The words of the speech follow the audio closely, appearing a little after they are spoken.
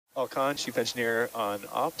Khan, Chief Engineer on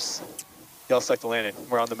Ops. Y'all select the landing.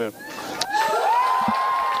 We're on the moon.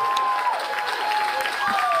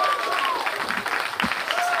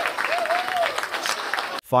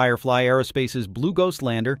 Firefly Aerospace's Blue Ghost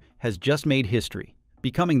lander has just made history,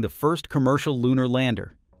 becoming the first commercial lunar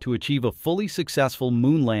lander to achieve a fully successful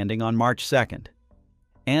moon landing on March 2nd.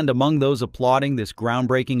 And among those applauding this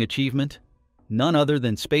groundbreaking achievement, none other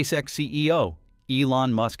than SpaceX CEO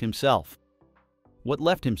Elon Musk himself. What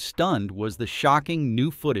left him stunned was the shocking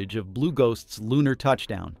new footage of Blue Ghost's lunar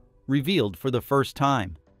touchdown, revealed for the first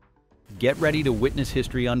time. Get ready to witness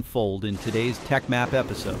history unfold in today's Techmap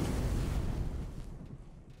episode.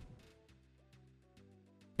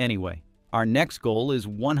 Anyway, our next goal is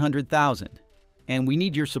 100,000, and we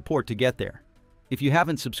need your support to get there. If you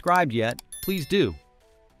haven't subscribed yet, please do.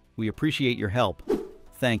 We appreciate your help.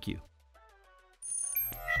 Thank you.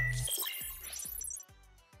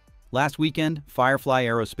 Last weekend, Firefly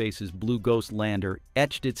Aerospace's Blue Ghost lander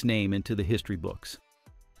etched its name into the history books,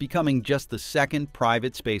 becoming just the second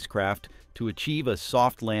private spacecraft to achieve a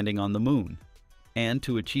soft landing on the moon and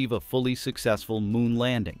to achieve a fully successful moon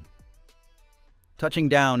landing. Touching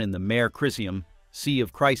down in the Mare Crisium, Sea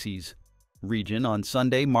of Crises, region on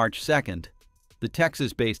Sunday, March 2nd, the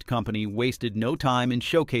Texas-based company wasted no time in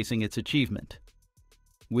showcasing its achievement.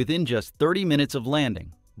 Within just 30 minutes of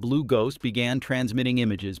landing, Blue Ghost began transmitting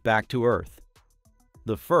images back to Earth.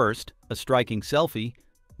 The first, a striking selfie,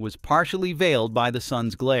 was partially veiled by the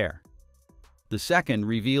sun's glare. The second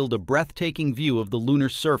revealed a breathtaking view of the lunar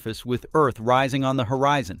surface with Earth rising on the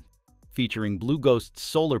horizon, featuring Blue Ghost's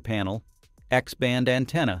solar panel, X-band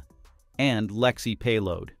antenna, and Lexi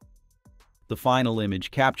payload. The final image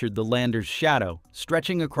captured the lander's shadow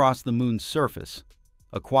stretching across the moon's surface,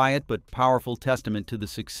 a quiet but powerful testament to the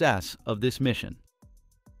success of this mission.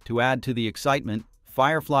 To add to the excitement,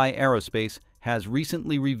 Firefly Aerospace has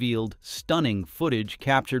recently revealed stunning footage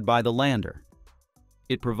captured by the lander.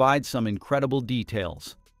 It provides some incredible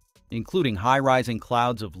details, including high-rising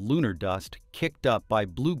clouds of lunar dust kicked up by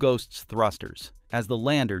Blue Ghost's thrusters as the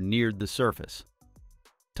lander neared the surface.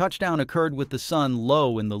 Touchdown occurred with the sun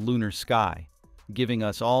low in the lunar sky, giving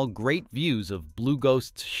us all great views of Blue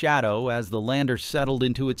Ghost's shadow as the lander settled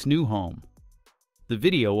into its new home. The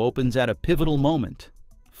video opens at a pivotal moment.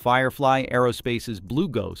 Firefly Aerospace's Blue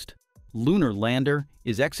Ghost lunar lander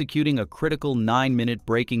is executing a critical 9-minute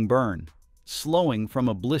braking burn, slowing from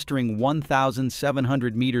a blistering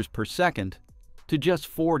 1,700 meters per second to just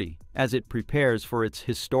 40 as it prepares for its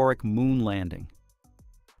historic moon landing.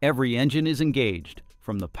 Every engine is engaged,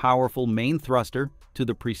 from the powerful main thruster to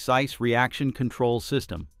the precise reaction control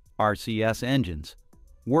system, RCS engines,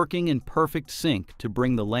 working in perfect sync to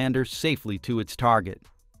bring the lander safely to its target.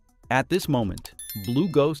 At this moment, Blue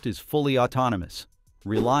Ghost is fully autonomous,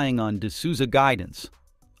 relying on D'Souza guidance,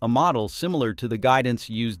 a model similar to the guidance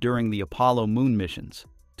used during the Apollo moon missions,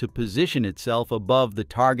 to position itself above the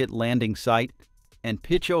target landing site and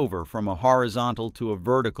pitch over from a horizontal to a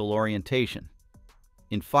vertical orientation.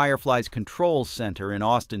 In Firefly's control center in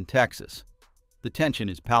Austin, Texas, the tension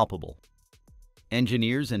is palpable.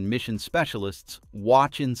 Engineers and mission specialists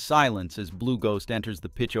watch in silence as Blue Ghost enters the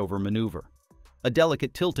pitch-over maneuver, a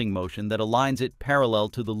delicate tilting motion that aligns it parallel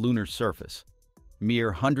to the lunar surface,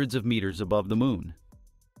 mere hundreds of meters above the moon.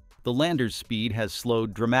 The lander's speed has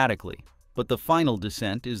slowed dramatically, but the final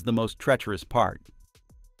descent is the most treacherous part.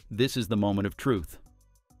 This is the moment of truth.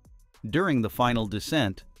 During the final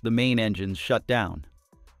descent, the main engines shut down.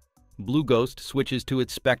 Blue Ghost switches to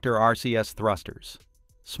its Spectre RCS thrusters,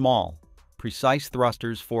 small, precise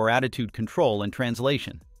thrusters for attitude control and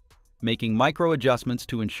translation, making micro-adjustments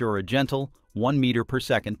to ensure a gentle, 1 meter per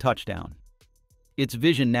second touchdown. Its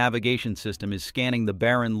vision navigation system is scanning the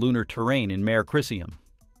barren lunar terrain in Mare Crisium,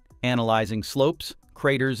 analyzing slopes,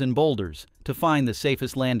 craters, and boulders to find the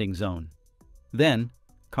safest landing zone. Then,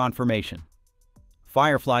 confirmation.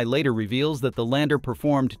 Firefly later reveals that the lander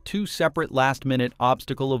performed 2 separate last-minute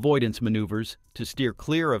obstacle avoidance maneuvers to steer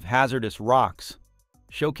clear of hazardous rocks,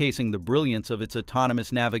 showcasing the brilliance of its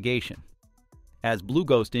autonomous navigation. As Blue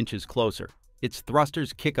Ghost inches closer, its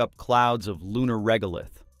thrusters kick up clouds of lunar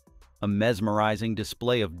regolith, a mesmerizing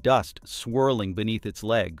display of dust swirling beneath its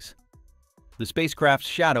legs. The spacecraft's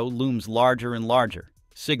shadow looms larger and larger,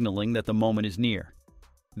 signaling that the moment is near.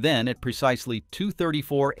 Then, at precisely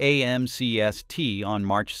 2:34 a.m. CST on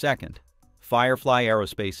March 2nd, Firefly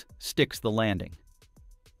Aerospace sticks the landing.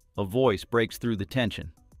 A voice breaks through the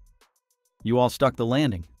tension. "You all stuck the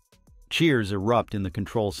landing." Cheers erupt in the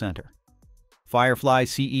control center. Firefly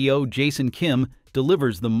CEO Jason Kim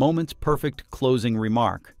delivers the moment's perfect closing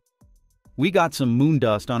remark. "We got some moon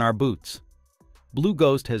dust on our boots." Blue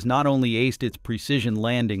Ghost has not only aced its precision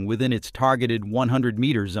landing within its targeted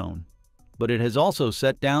 100-meter zone, but it has also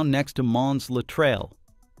set down next to Mons Latrelle,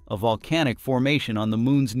 a volcanic formation on the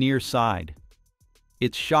Moon's near side.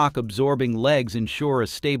 Its shock-absorbing legs ensure a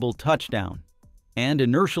stable touchdown, and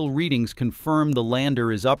inertial readings confirm the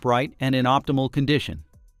lander is upright and in optimal condition.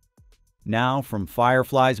 Now, from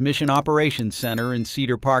Firefly's Mission Operations Center in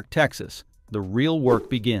Cedar Park, Texas, the real work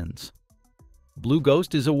begins. Blue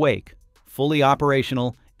Ghost is awake, fully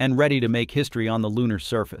operational, and ready to make history on the lunar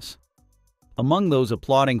surface. Among those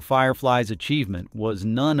applauding Firefly's achievement was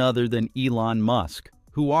none other than Elon Musk,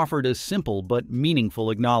 who offered a simple but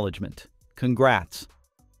meaningful acknowledgement. Congrats!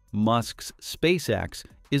 Musk's SpaceX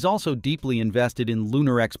is also deeply invested in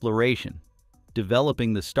lunar exploration,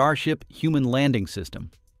 developing the Starship Human Landing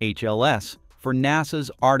System, HLS, for NASA's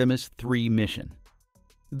Artemis III mission.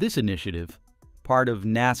 This initiative, part of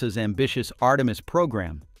NASA's ambitious Artemis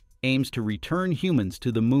program, aims to return humans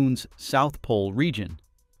to the Moon's South Pole region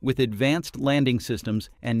with advanced landing systems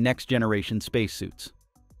and next-generation spacesuits.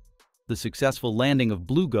 The successful landing of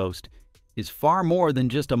Blue Ghost is far more than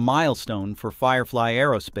just a milestone for Firefly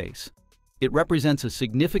Aerospace. It represents a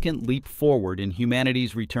significant leap forward in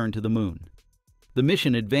humanity's return to the Moon. The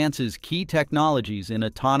mission advances key technologies in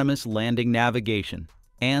autonomous landing navigation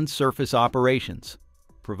and surface operations,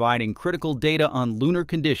 providing critical data on lunar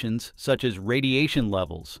conditions such as radiation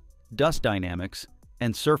levels, dust dynamics,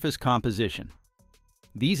 and surface composition.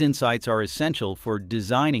 These insights are essential for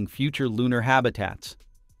designing future lunar habitats,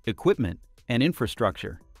 equipment, and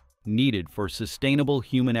infrastructure needed for sustainable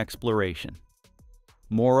human exploration.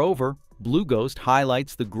 Moreover, Blue Ghost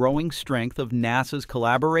highlights the growing strength of NASA's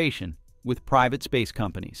collaboration with private space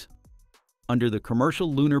companies. Under the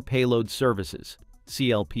Commercial Lunar Payload Services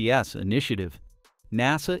 (CLPS) initiative,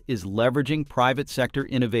 NASA is leveraging private sector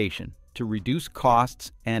innovation to reduce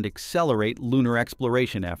costs and accelerate lunar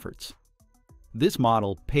exploration efforts. This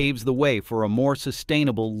model paves the way for a more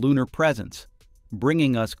sustainable lunar presence,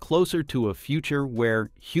 bringing us closer to a future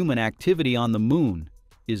where human activity on the Moon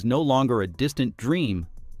is no longer a distant dream,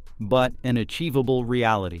 but an achievable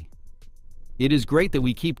reality. It is great that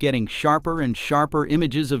we keep getting sharper and sharper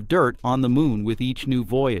images of dirt on the Moon with each new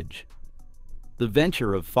voyage. The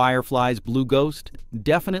venture of Firefly's Blue Ghost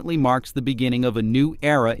definitely marks the beginning of a new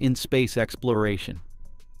era in space exploration.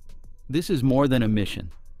 This is more than a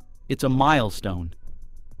mission. It's a milestone.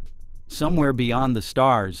 Somewhere beyond the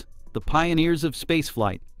stars, the pioneers of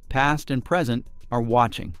spaceflight, past and present, are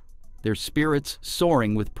watching, their spirits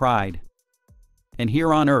soaring with pride. And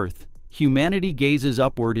here on Earth, humanity gazes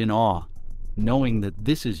upward in awe, knowing that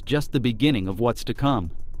this is just the beginning of what's to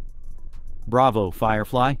come. Bravo,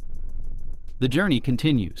 Firefly! The journey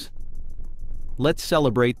continues. Let's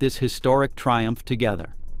celebrate this historic triumph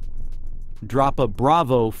together. Drop a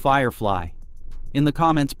Bravo, Firefly in the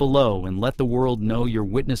comments below and let the world know you're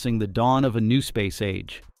witnessing the dawn of a new space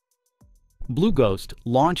age. Blue Ghost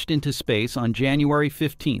launched into space on January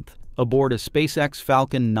 15th aboard a SpaceX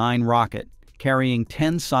Falcon 9 rocket, carrying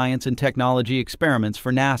 10 science and technology experiments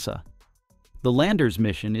for NASA. The lander's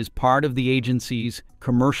mission is part of the agency's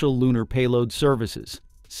Commercial Lunar Payload Services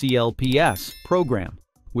 (CLPS) program,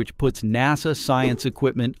 which puts NASA science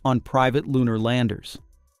equipment on private lunar landers.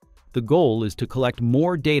 The goal is to collect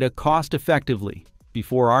more data cost-effectively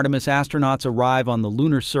before Artemis astronauts arrive on the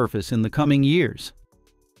lunar surface in the coming years.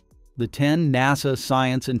 The 10 NASA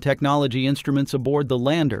science and technology instruments aboard the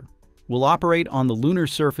lander will operate on the lunar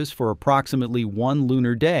surface for approximately 1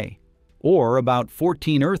 lunar day, or about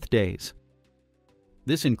 14 Earth days.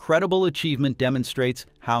 This incredible achievement demonstrates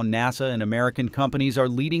how NASA and American companies are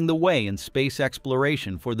leading the way in space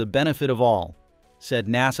exploration for the benefit of all, said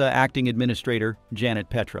NASA Acting Administrator Janet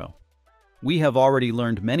Petro. We have already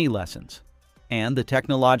learned many lessons, and the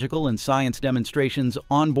technological and science demonstrations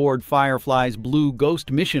onboard Firefly's Blue Ghost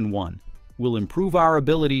Mission 1 will improve our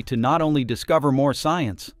ability to not only discover more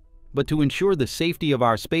science, but to ensure the safety of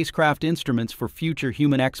our spacecraft instruments for future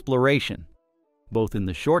human exploration, both in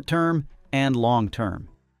the short term and long term.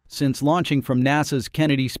 Since launching from NASA's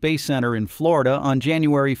Kennedy Space Center in Florida on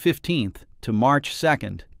January 15th to March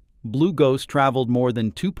 2nd, Blue Ghost traveled more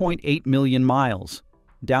than 2.8 million miles,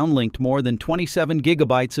 downlinked more than 27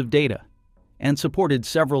 gigabytes of data, and supported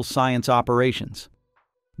several science operations.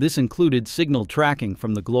 This included signal tracking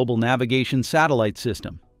from the Global Navigation Satellite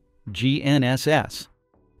System, GNSS,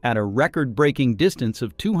 at a record-breaking distance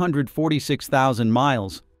of 246,000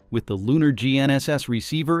 miles with the Lunar GNSS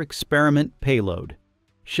Receiver Experiment payload,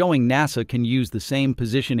 showing NASA can use the same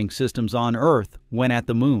positioning systems on Earth when at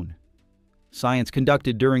the Moon. Science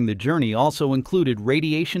conducted during the journey also included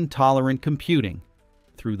radiation-tolerant computing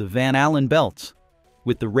through the Van Allen belts,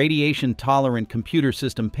 with the radiation-tolerant computer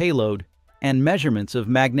system payload and measurements of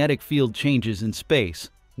magnetic field changes in space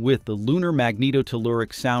with the Lunar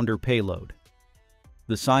Magnetotelluric Sounder payload.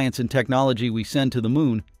 The science and technology we send to the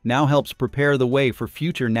moon now helps prepare the way for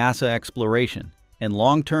future NASA exploration and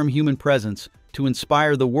long-term human presence to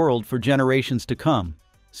inspire the world for generations to come,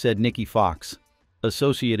 said Nikki Fox,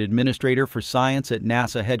 Associate Administrator for Science at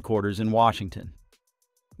NASA headquarters in Washington.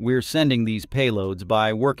 We're sending these payloads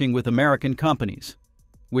by working with American companies,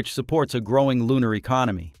 which supports a growing lunar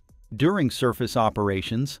economy. During surface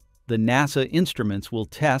operations, the NASA instruments will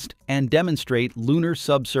test and demonstrate lunar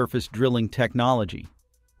subsurface drilling technology,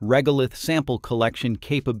 regolith sample collection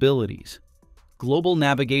capabilities, global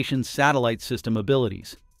navigation satellite system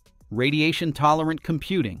abilities, radiation-tolerant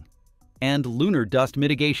computing, and lunar dust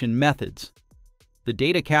mitigation methods. The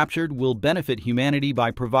data captured will benefit humanity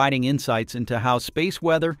by providing insights into how space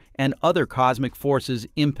weather and other cosmic forces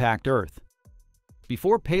impact Earth.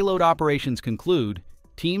 Before payload operations conclude,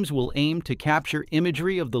 teams will aim to capture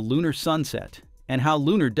imagery of the lunar sunset and how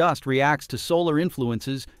lunar dust reacts to solar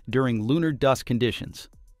influences during lunar dust conditions,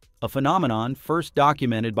 a phenomenon first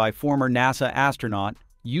documented by former NASA astronaut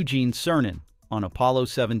Eugene Cernan on Apollo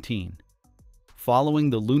 17. Following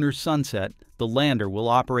the lunar sunset, the lander will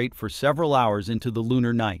operate for several hours into the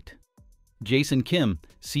lunar night. Jason Kim,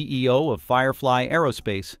 CEO of Firefly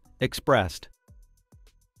Aerospace, expressed,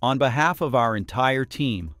 "On behalf of our entire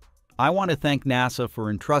team, I want to thank NASA for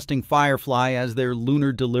entrusting Firefly as their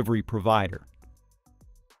lunar delivery provider.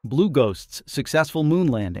 Blue Ghost's successful moon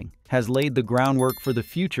landing has laid the groundwork for the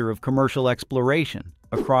future of commercial exploration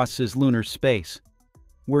across cislunar space.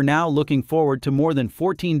 We're now looking forward to more than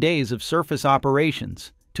 14 days of surface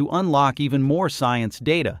operations to unlock even more science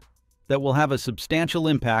data that will have a substantial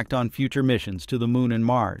impact on future missions to the Moon and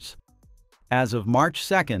Mars." As of March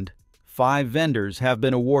 2nd, 5 vendors have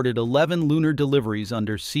been awarded 11 lunar deliveries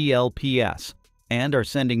under CLPS and are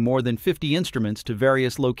sending more than 50 instruments to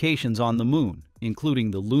various locations on the Moon,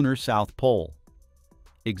 including the lunar South Pole.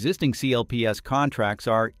 Existing CLPS contracts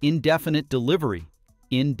are indefinite delivery,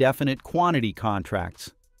 indefinite quantity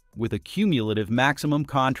contracts, with a cumulative maximum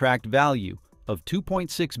contract value of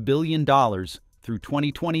 $2.6 billion through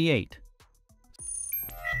 2028.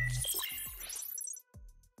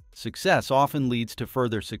 Success often leads to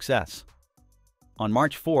further success. On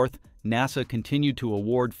March 4th, NASA continued to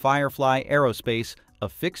award Firefly Aerospace a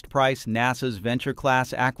fixed-price NASA's Venture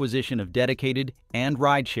Class Acquisition of Dedicated and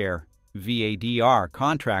Rideshare (VADR)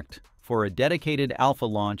 contract for a dedicated alpha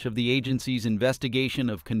launch of the agency's investigation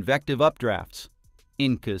of convective updrafts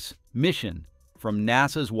 (INCUS) mission from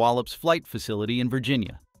NASA's Wallops Flight Facility in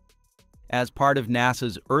Virginia. As part of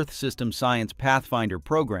NASA's Earth System Science Pathfinder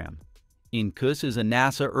program, INCUS is a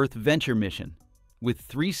NASA Earth Venture mission with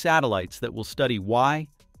 3 satellites that will study why,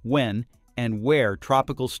 when, and where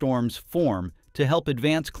tropical storms form to help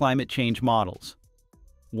advance climate change models.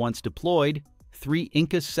 Once deployed, 3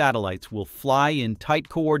 INCUS satellites will fly in tight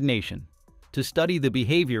coordination to study the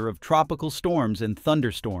behavior of tropical storms and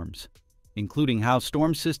thunderstorms, including how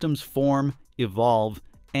storm systems form, evolve,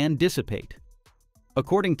 and dissipate.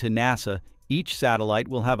 According to NASA, each satellite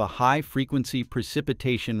will have a high-frequency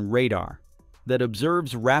precipitation radar that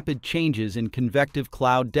observes rapid changes in convective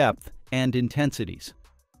cloud depth and intensities.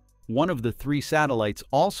 One of the 3 satellites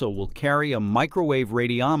also will carry a microwave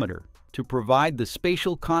radiometer to provide the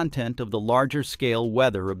spatial content of the larger-scale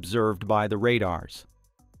weather observed by the radars.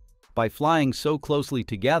 By flying so closely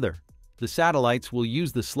together, the satellites will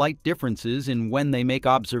use the slight differences in when they make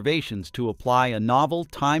observations to apply a novel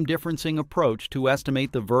time-differencing approach to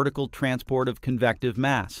estimate the vertical transport of convective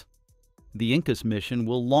mass. The INCUS mission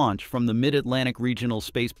will launch from the Mid-Atlantic Regional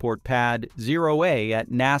Spaceport Pad 0A at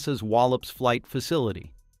NASA's Wallops Flight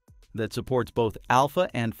Facility that supports both Alpha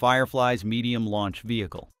and Firefly's medium launch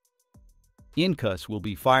vehicle. INCUS will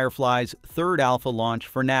be Firefly's 3rd Alpha launch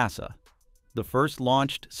for NASA. The first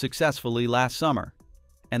launched successfully last summer,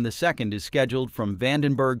 and the second is scheduled from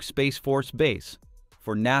Vandenberg Space Force Base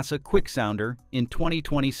for NASA Quicksounder in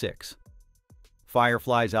 2026.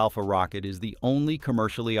 Firefly's Alpha rocket is the only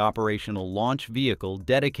commercially operational launch vehicle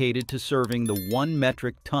dedicated to serving the 1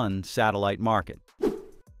 metric ton satellite market.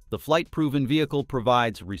 The flight-proven vehicle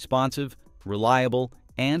provides responsive, reliable,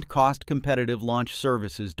 and cost-competitive launch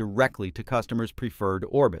services directly to customers' preferred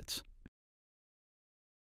orbits.